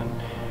barometer again.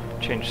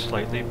 Change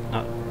slightly,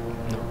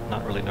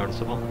 not really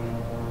noticeable.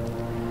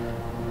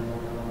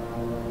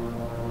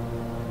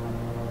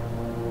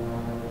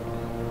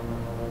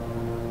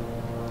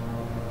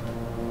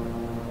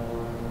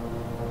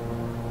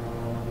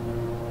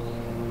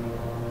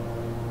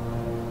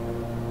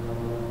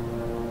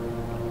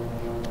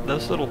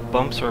 Those little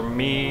bumps are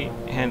me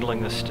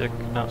handling the stick,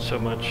 not so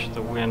much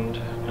the wind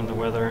and the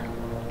weather.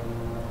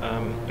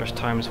 There's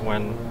times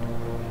when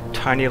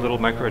tiny little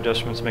micro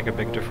adjustments make a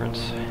big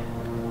difference.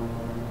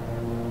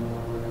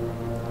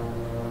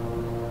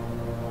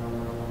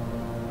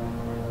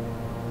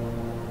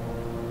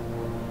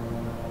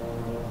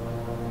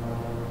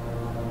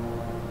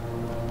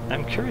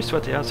 I'm curious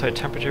what the outside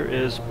temperature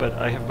is, but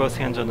I have both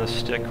hands on the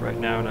stick right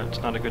now and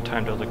it's not a good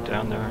time to look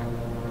down there.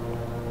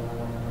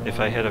 If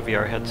I had a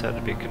VR headset,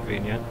 it'd be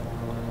convenient.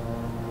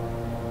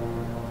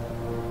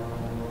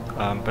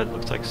 But it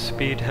looks like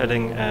speed,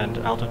 heading, and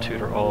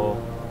altitude are all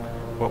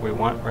what we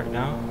want right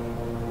now.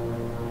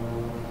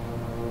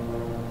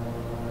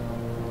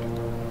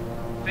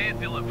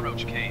 Fayetteville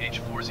approach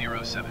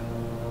KH407.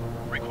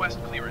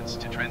 Request clearance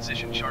to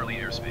transition Charlie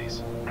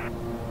airspace.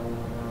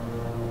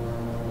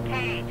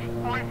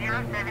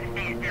 KH407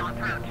 Fayetteville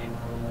approach.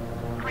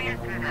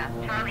 Cleared through the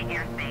Charlie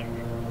airspace.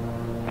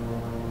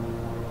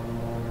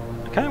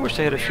 I kind of wish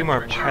they had a few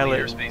more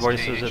pilot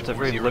voices. It's a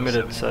very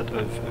limited set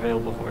of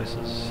available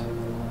voices.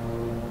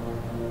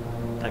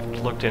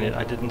 I've looked in it.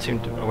 I didn't seem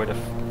to a way to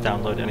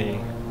download any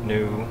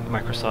new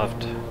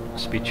Microsoft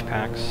speech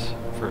packs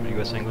for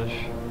US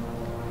English.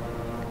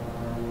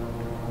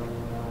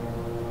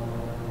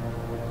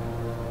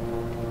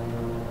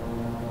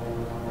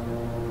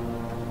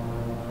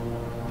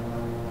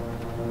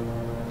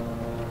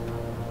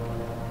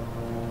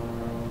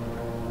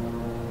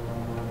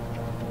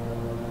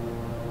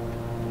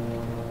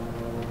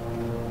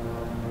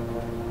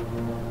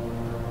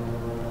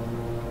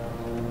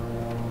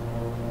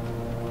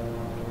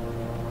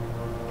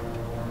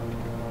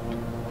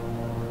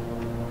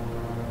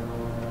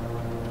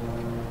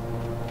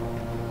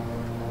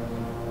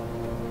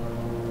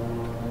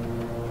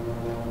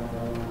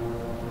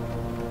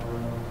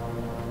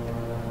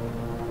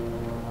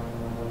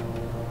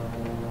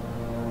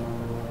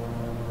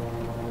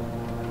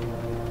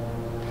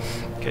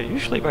 Okay,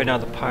 usually by now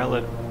the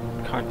pilot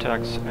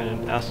contacts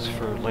and asks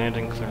for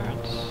landing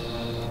clearance.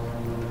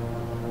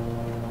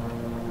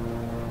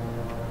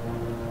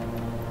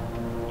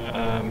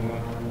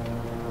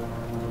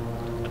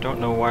 I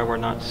don't know why we're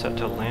not set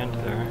to land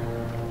there.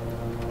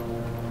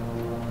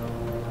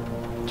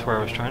 That's where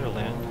I was trying to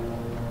land.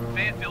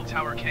 Fayetteville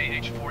Tower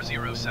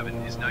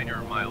KH407 is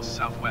 90 miles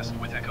southwest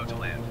with Echo to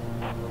land.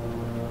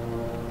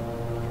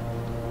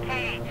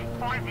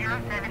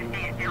 KH407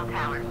 Fayetteville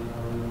Tower.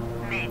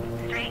 Make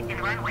straight in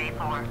runway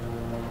 4.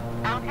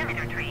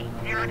 Altimeter tree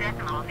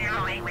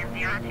 0.08 wind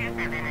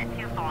 027 at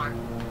 24.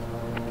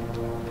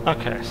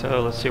 Okay,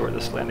 so let's see where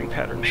this landing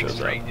pattern Make shows up.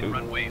 straight in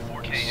runway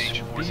 4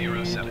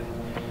 KH407.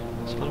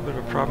 It's a little bit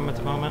of a problem at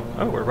the moment.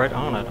 Oh, we're right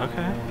on it.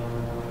 Okay.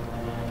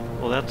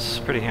 Well, that's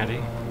pretty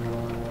handy.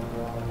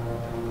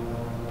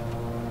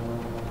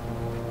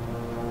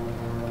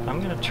 I'm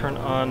going to turn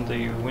on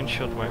the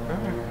windshield wiper.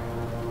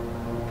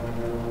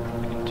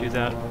 I can do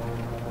that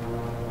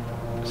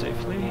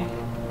safely.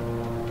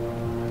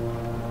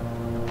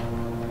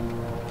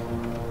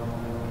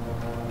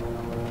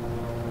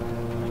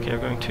 Okay, we're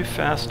going too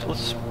fast.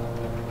 Let's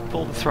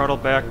pull the throttle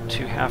back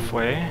to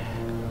halfway.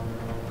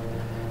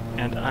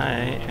 And I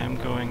am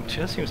going to...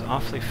 That seems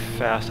awfully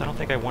fast. I don't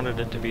think I wanted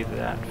it to be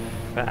that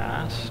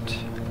fast.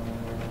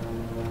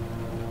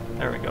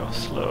 There we go,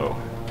 slow.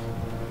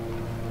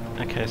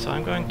 Okay, so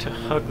I'm going to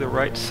hug the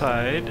right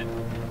side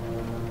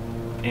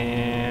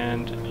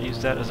and use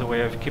that as a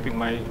way of keeping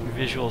my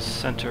visual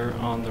center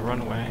on the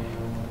runway.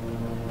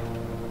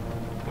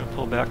 I'm going to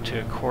pull back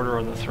to 1/4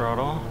 on the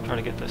throttle, try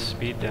to get the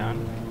speed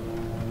down.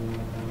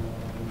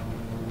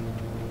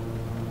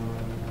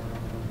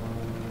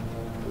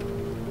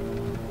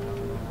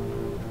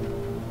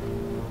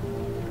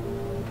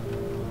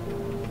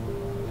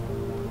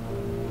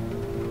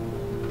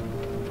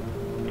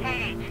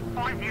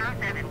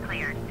 KH407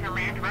 cleared to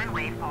land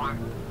runway 4.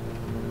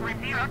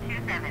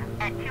 1027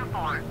 at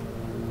 24.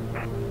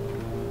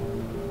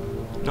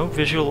 No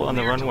visual on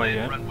the runway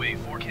yet. Runway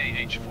 4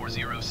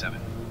 KH407.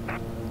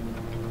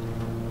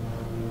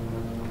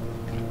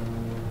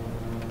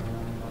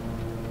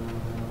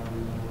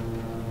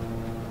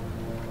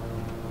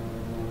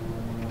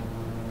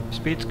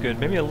 speed's good.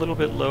 Maybe a little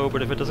bit low,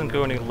 but if it doesn't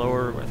go any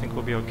lower, I think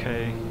we'll be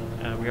okay.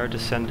 We are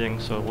descending,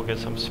 so we'll get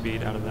some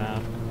speed out of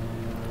that.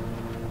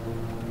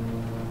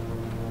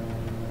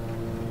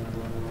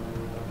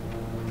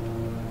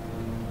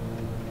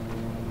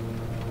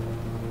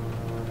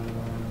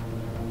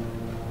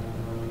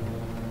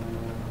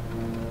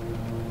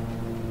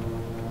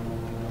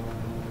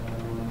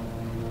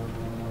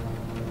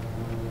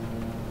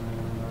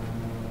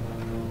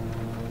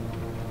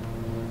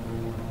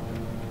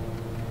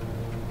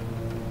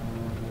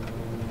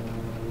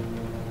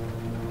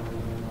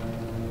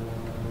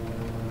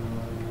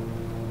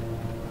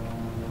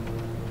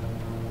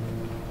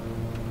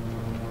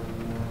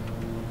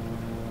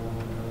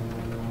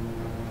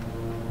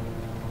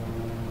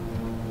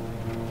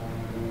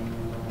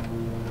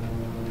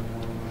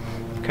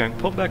 Okay,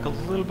 pull back a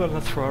little bit on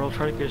the throttle,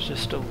 try to get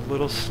just a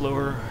little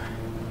slower.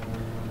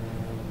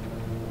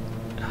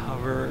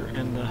 Hover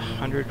in the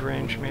 100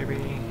 range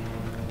maybe.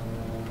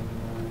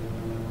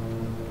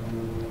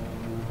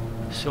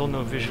 Still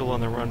no visual on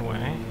the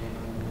runway.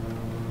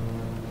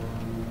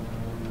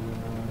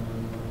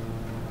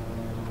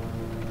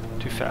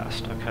 Too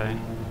fast, okay.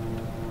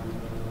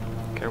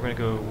 Okay, we're gonna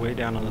go way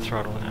down on the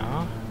throttle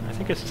now. I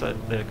think it's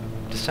that the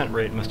descent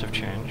rate must have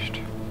changed.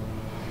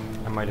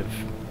 I might have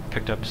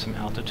picked up some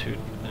altitude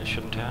that I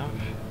shouldn't have.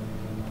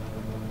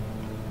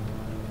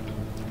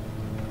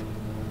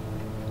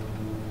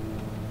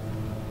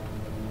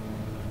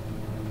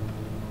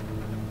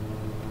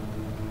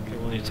 Okay,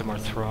 we'll need some more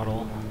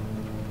throttle.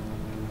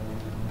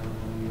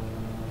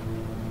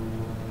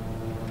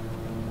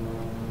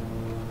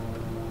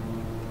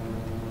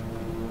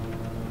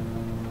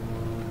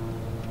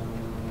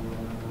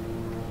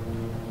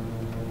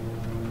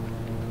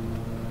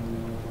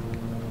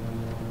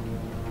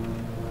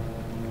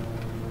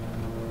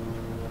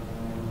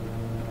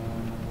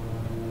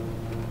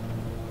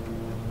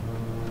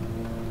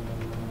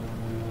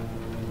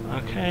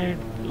 Okay,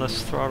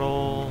 less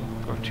throttle,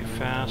 going too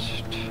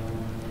fast.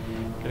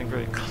 Getting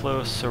very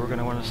close, so we're going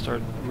to want to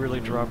start really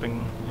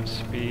dropping in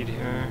speed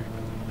here.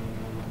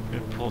 I'm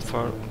going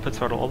to put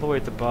throttle all the way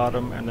at the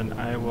bottom, and then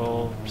I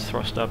will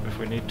thrust up if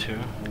we need to.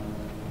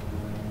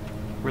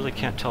 Really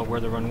can't tell where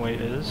the runway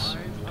is.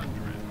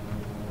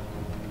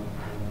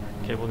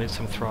 Okay, we'll need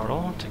some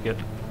throttle to get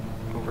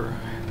over.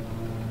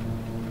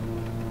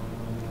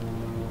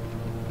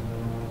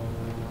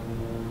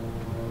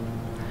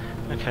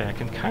 Okay, I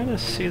can kind of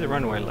see the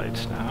runway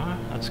lights now.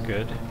 That's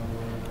good.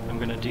 I'm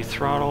going to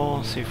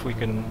dethrottle, see if we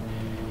can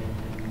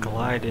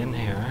glide in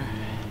here.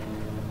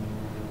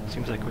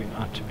 Seems like we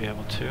ought to be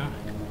able to.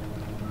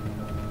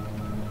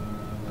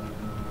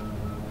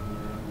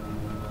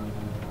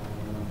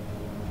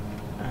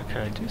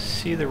 Okay, I do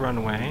see the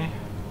runway.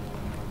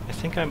 I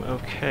think I'm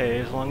okay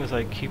as long as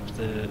I keep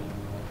the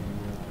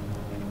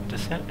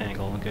descent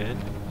angle good.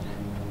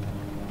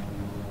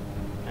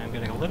 I'm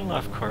getting a little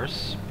off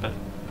course, but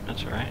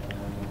that's alright.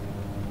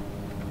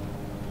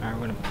 Alright,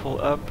 we're going to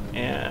pull up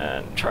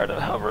and try to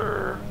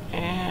hover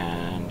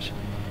and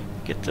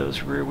get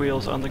those rear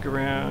wheels on the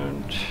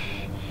ground.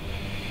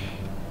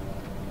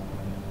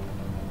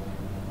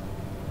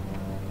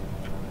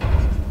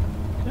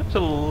 That was a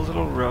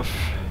little rough.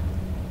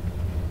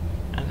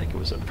 I think it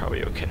was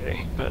probably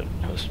okay, but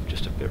it was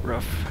just a bit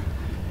rough.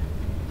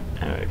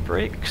 Alright,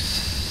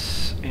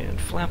 brakes and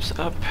flaps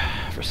up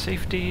for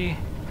safety.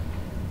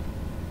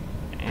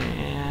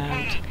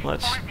 And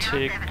let's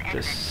take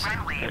this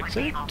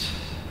exit.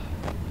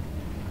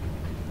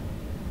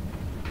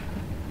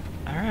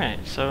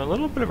 Alright, so a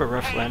little bit of a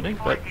rough landing,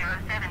 but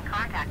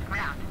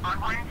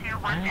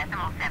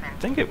I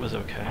think it was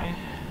okay.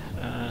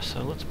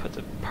 So let's put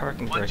the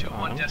parking brake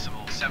on.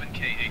 121.7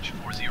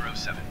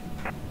 kh407.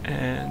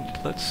 And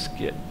let's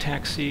get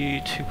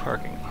taxi to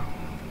parking.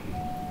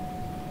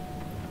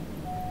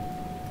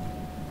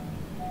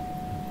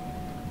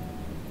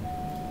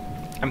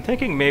 I'm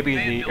thinking maybe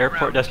the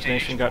airport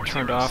destination got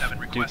turned off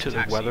due to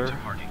the weather.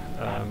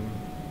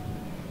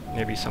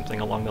 Maybe something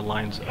along the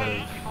lines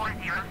of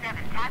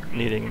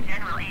needing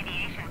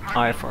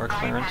IFR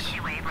clearance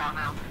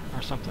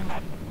or something.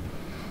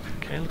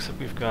 Okay, looks like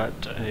we've got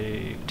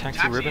a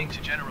taxi ribbon.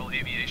 To general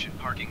aviation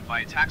parking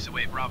via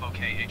taxiway Bravo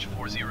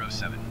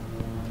KH407.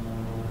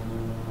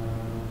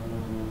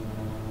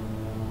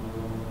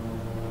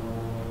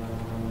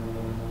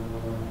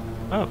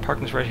 Oh,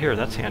 parking's right here.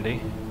 That's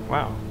handy.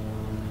 Wow.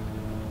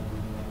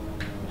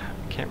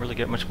 Can't really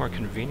get much more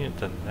convenient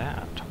than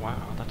that.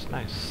 Wow, that's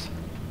nice.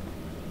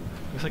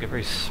 Looks like a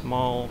very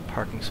small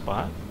parking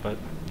spot, but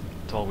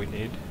it's all we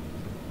need.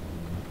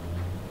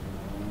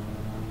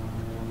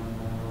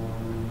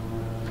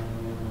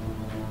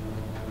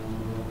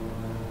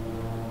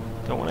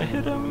 Don't want to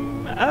hit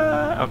him.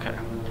 Okay.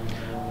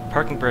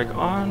 Parking brake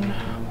on.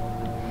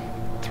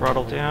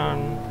 Throttle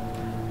down.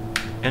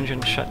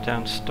 Engine shut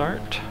down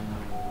start.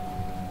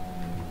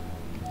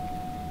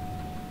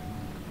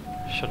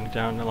 Shutting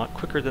down a lot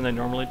quicker than they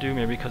normally do,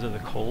 maybe because of the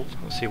cold.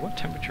 Let's see, what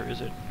temperature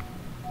is it?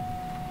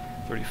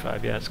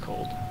 35, yeah, it's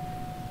cold.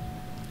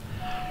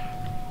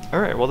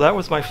 Alright, well that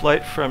was my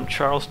flight from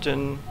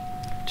Charleston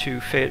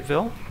to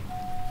Fayetteville.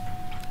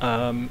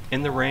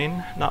 In the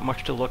rain, not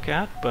much to look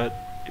at, but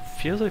it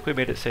feels like we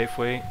made it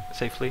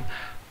safely.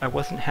 I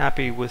wasn't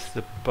happy with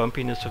the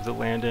bumpiness of the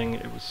landing.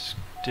 It was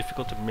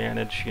difficult to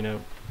manage, you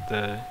know,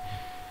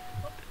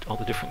 all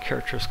the different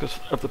characteristics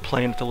of the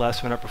plane at the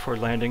last minute before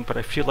landing, but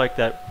I feel like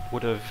that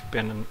would have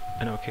been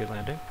an okay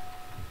landing.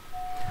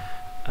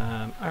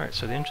 Alright,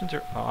 so the engines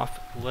are off.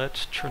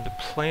 Let's turn the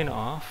plane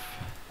off.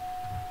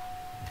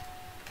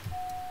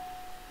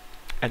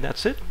 And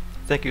that's it.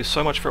 Thank you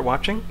so much for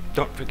watching.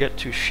 Don't forget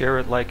to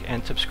share, like,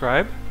 and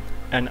subscribe,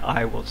 and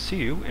I will see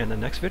you in the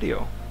next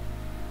video.